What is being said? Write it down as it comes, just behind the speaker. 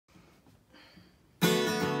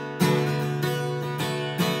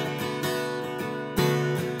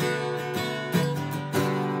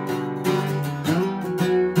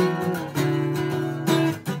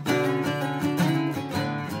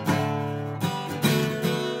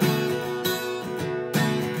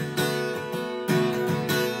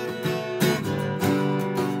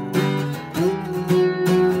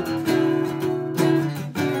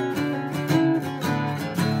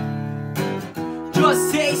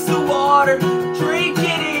taste the water, drink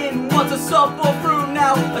it in. Once a supple fruit,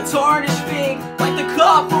 now a tarnished fig. Like the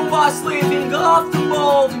copper wasp living off the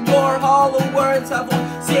mold. And your hollow words have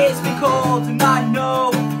long since been cold. And I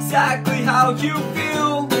know exactly how you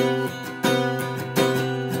feel.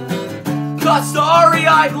 Got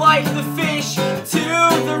starry-eyed like the fish to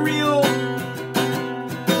the reel.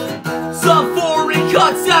 Some foreign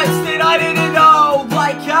concepts that I didn't know.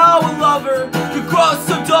 Like how a lover could grow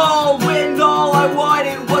so dull, when all I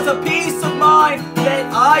wanted was a peace of mind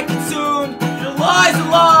that I consumed. Your lies and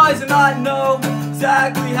lies, and I know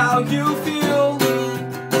exactly how you feel.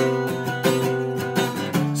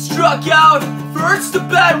 Struck out first to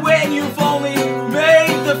bed when you've only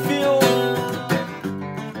made the field.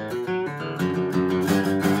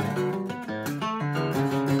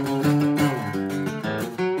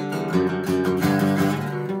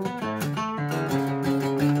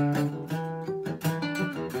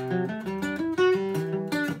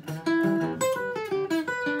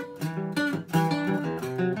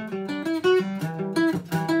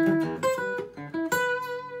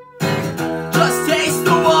 Just taste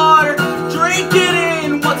the water, drink it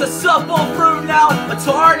in. Once a supple fruit, now a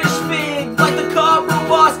tarnished fig. Like the copper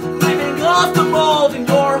wasp living off the mold. And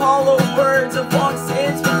your hollow words have long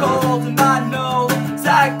since been cold. And I know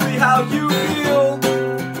exactly how you feel.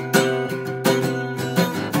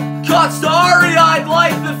 Caught starry-eyed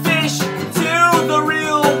like the fish to the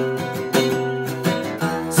reel.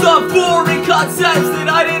 Some foreign concepts that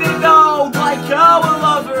I didn't know. Like how a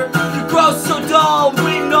lover could grow so dull,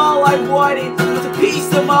 when all I wanted was a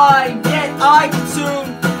peace of mind, yet I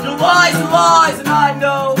consumed your lies and lies. And I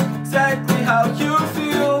know exactly how you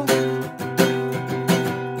feel.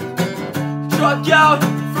 Struck out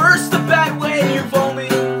first to bed when you've